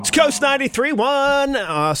It's Coast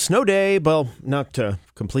 93.1, snow day. Well, not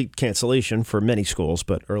complete cancellation for many schools,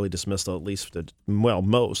 but early dismissal at least,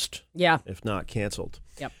 most. Yeah. If not canceled.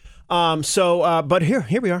 Yep. But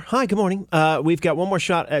here we are. Hi, good morning. We've got one more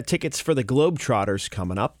shot at tickets for the Globetrotters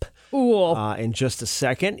coming up. Cool. In just a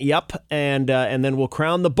second. Yep. And then we'll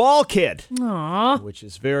crown the ball kid. Aww. Which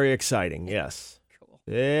is very exciting. Yes. Cool.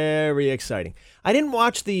 Very exciting. I didn't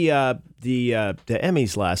watch the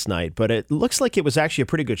Emmys last night, but it looks like it was actually a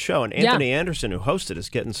pretty good show. And Anthony Anderson, who hosted, is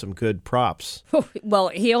getting some good props. Well,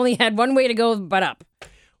 he only had one way to go but up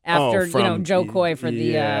after Joe Coy for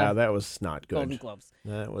the that was not good. Golden Globes.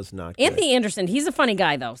 That was not good. Anthony Anderson, he's a funny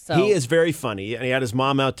guy though. So he is very funny, and he had his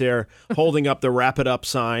mom out there holding up the "Wrap It Up"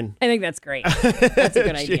 sign. I think that's great. That's a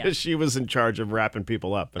good idea. She was in charge of wrapping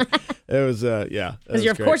people up. And it was yeah. Because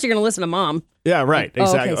of course you're going to listen to Mom. Yeah, right.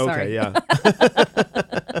 Exactly. Okay, yeah.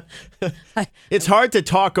 It's hard to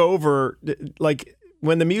talk over, like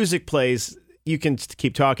when the music plays. You can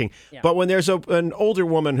keep talking. Yeah. But when there's an older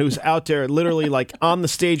woman who's out there literally like on the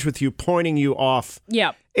stage with you, pointing you off,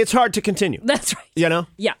 it's hard to continue. That's right. You know?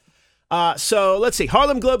 Yeah. So let's see.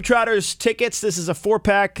 Harlem Globetrotters tickets. This is a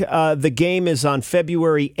 4-pack. The game is on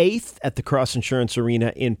February 8th at the Cross Insurance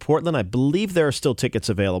Arena in Portland. I believe there are still tickets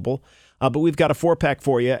available. But we've got a 4-pack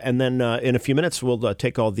for you. And then in a few minutes, we'll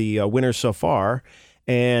take all the winners so far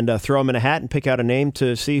and throw them in a hat and pick out a name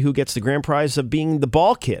to see who gets the grand prize of being the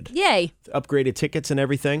ball kid. Yay. Upgraded tickets and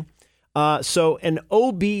everything. So an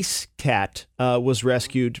obese cat was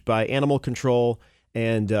rescued by animal control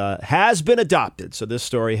and has been adopted. So this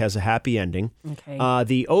story has a happy ending. Okay.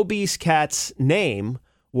 The obese cat's name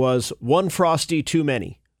was One Frosty Too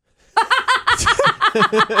Many.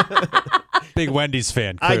 Big Wendy's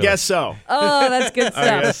fan, clearly. I guess so. Oh, that's good stuff.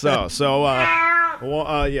 I guess so. So,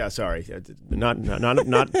 yeah, sorry. Not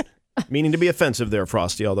meaning to be offensive there,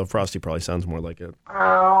 Frosty, although Frosty probably sounds more like it.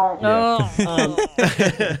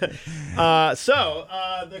 So,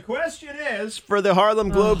 the question is, for the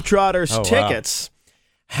Harlem Globetrotters tickets,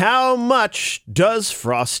 how much does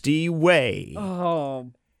Frosty weigh?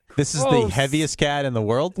 Oh, this is the heaviest cat in the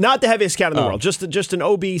world? Not the heaviest cat in the world, just an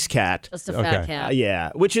obese cat. Just a fat cat.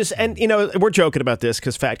 Yeah, which is, and we're joking about this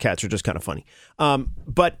because fat cats are just kind of funny.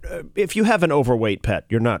 But if you have an overweight pet,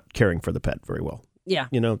 you're not caring for the pet very well. Yeah.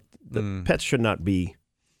 The pets should not be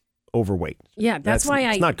overweight. Yeah, that's why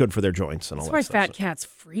it's not good for their joints and all that That's stuff. why fat cats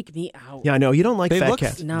freak me out. Yeah, I know. You don't like they fat look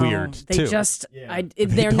cats. No, weird, they too. just,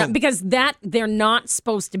 they're not, because they're not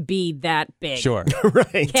supposed to be that big. Sure.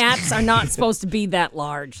 Right. Cats are not supposed to be that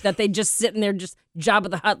large, that they just sit in there, just Jabba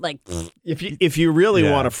the Hutt, like. If you really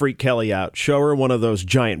want to freak Kelly out, show her one of those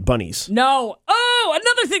giant bunnies. No. Oh,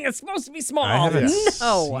 another thing that's supposed to be small. I haven't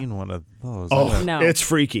seen one of those. Oh, no. It's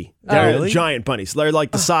freaky. They're really? giant bunnies. They're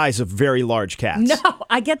like the size of very large cats. No,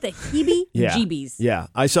 I get the heebie-jeebies. Yeah,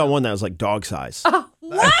 I saw one that was like dog size.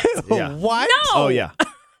 What? Yeah. What? No. Oh, yeah.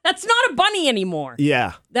 That's not a bunny anymore.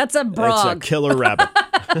 Yeah. That's a brog. It's a killer rabbit.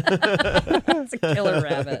 That's a killer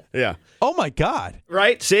rabbit. Yeah. Oh, my God.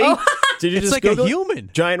 Right? See? Did you It's just like Google a it?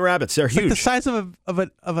 human. Giant rabbits. They're It's huge. like the size of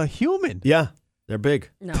a human. Yeah. They're big.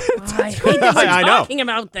 No. I hate that we're I know. talking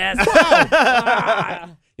about this.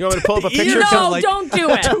 You want me to pull up a picture? No, don't do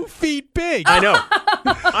it. 2 feet big. I know.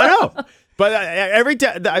 I know. But every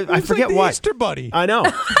day, I forget like the why. Easter Bunny. I know.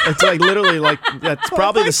 It's like literally like, that's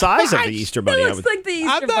probably the size of the Easter Bunny. It looks like the Easter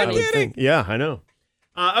I'm not bunny. kidding. Yeah, I know.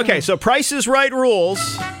 Okay, so Price is Right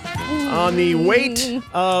rules on the weight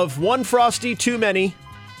of one Frosty too many,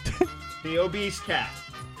 the obese cat.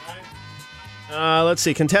 Let's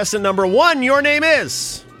see. Contestant number 1, your name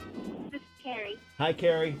is? This is Carrie. Hi,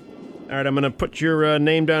 Carrie. All right, I'm going to put your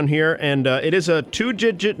name down here, and it is a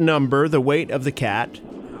 2-digit number, the weight of the cat.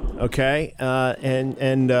 Okay,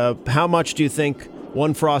 and how much do you think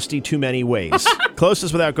one Frosty too many weighs?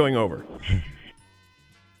 Closest without going over.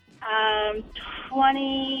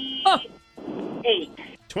 28.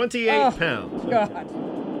 28 pounds. God.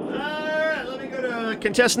 All right, let me go to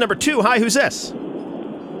contestant number 2. Hi, who's this? This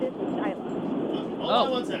is Tyler. Hold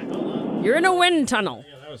on one sec. Hold on. You're in a wind tunnel.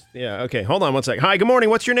 Yeah, okay. Hold on one sec. Hi, good morning.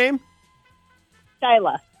 What's your name?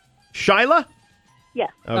 Skyla. Shyla? Yeah.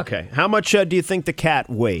 Okay. How much do you think the cat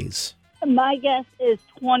weighs? My guess is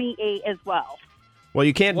 28 as well. Well,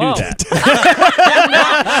 you can't Whoa. do that. Shyla,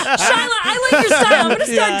 I like your style. I'm going to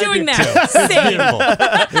start doing that. Same.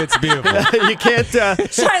 It's beautiful. You can't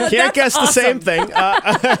Shyla, can't guess awesome. the same thing.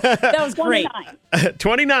 That was great. 29.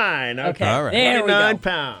 29. Okay. All right. There we 29 go.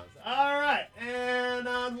 pounds. All right. And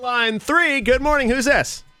on line 3, good morning. Who's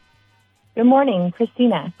this? Good morning,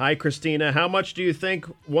 Christina. Hi, Christina. How much do you think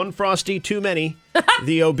one Frosty too many,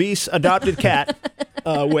 the obese adopted cat,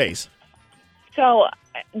 weighs? So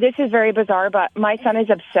this is very bizarre, but my son is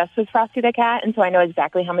obsessed with Frosty the cat, and so I know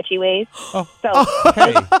exactly how much he weighs. So,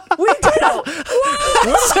 Hey,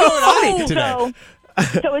 what's going on today?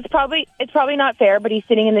 So it's probably not fair, but he's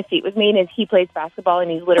sitting in the seat with me, and he plays basketball, and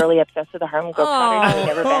he's literally obsessed with the Harlem Globetrotters. He's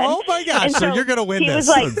never been. Oh my gosh! And So you're gonna win he this. Was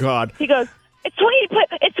like, Oh, God. He goes, it's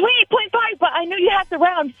 28.5, but I know you have to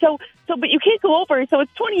round, but you can't go over, so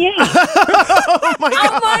it's 28. Oh, my God.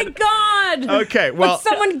 Oh my God! Okay, well. But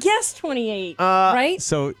someone guessed 28, right?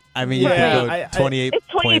 So I mean, you Yeah, could go 28. It's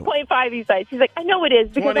 28.5, he says. He's like, I know it is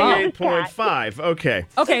because I love this cat. 28.5. Okay.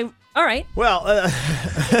 Okay, all right. Well,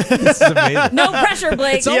 This is amazing. No pressure,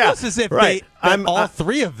 Blake. It's almost as if right. all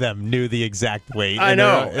three of them knew the exact weight. I and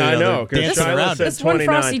know. they're 'cause dancing Shiloh around said it. This one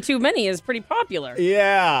 29. Frosty Too Many is pretty popular.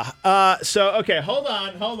 Yeah. So, okay, hold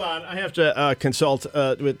on. I have to consult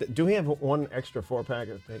with. Do we have one extra 4-pack?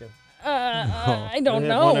 I don't Do we have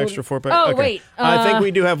know. one extra 4-pack? Oh, Okay. wait. I think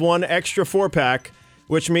we do have one extra 4-pack,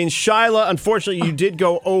 which means Shyla, unfortunately, you did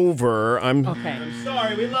go over. I'm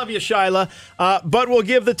sorry. We love you, Shyla. But we'll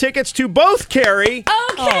give the tickets to both Carrie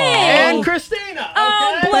and Christina.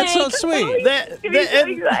 Okay? Blake. That's so sweet.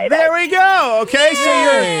 There we go. Okay, so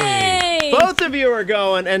Yay. you're both of you are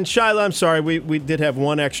going. And Shyla, I'm sorry, we did have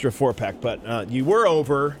one extra 4-pack, but you were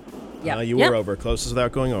over. Yep. You Yep. were over. Closest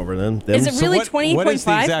without going over. Then Is it really 28.5? What is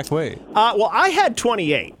the exact weight? Well, I had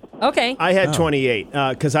 28. Okay. I had 28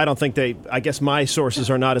 because I don't think I guess my sources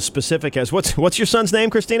are not as specific as what's your son's name,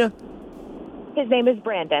 Christina? His name is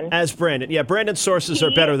Brandon. As Brandon. Yeah, Brandon's sources are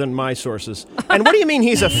better than my sources. And what do you mean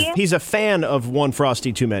he's a fan of One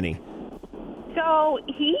Frosty Too Many? So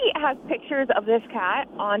he has pictures of this cat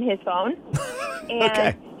on his phone,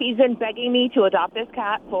 and he's been begging me to adopt this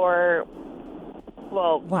cat for,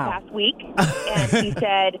 past week. And he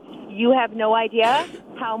said, you have no idea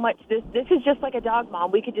how much this is just like a dog, Mom.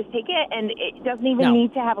 We could just take it, and it doesn't even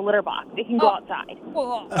need to have a litter box. It can go outside.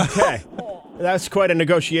 Okay. That's quite a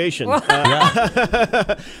negotiation.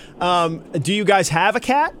 Do you guys have a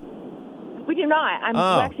cat? We do not.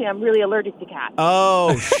 I'm really allergic to cats.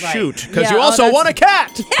 Oh, shoot. Because Yeah, you also want a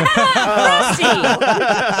cat. Frosty.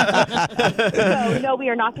 So, no, we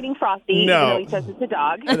are not getting Frosty, No. even though he says it's a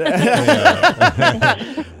dog.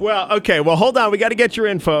 Well, okay. Well, hold on. We got to get your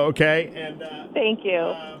info, okay? And Thank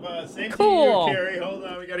you. same Cool. to you, Carrie. Hold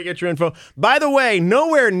on. We got to get your info. By the way,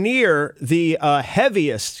 nowhere near the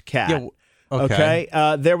heaviest cat. Yeah, okay.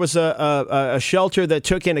 There was a shelter that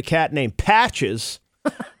took in a cat named Patches,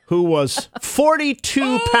 who was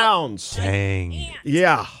 42 pounds. Dang.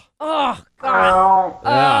 Yeah. Oh, God.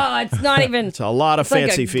 Yeah. Oh, it's not even. It's a lot of like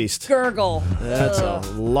fancy a feast. Gurgle. That's a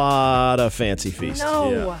lot of fancy feast.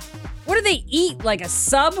 No. Yeah. What do they eat? Like a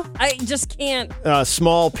sub? I just can't.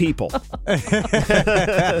 Small people. Got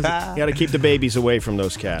to keep the babies away from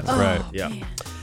those cats. Right. Yeah.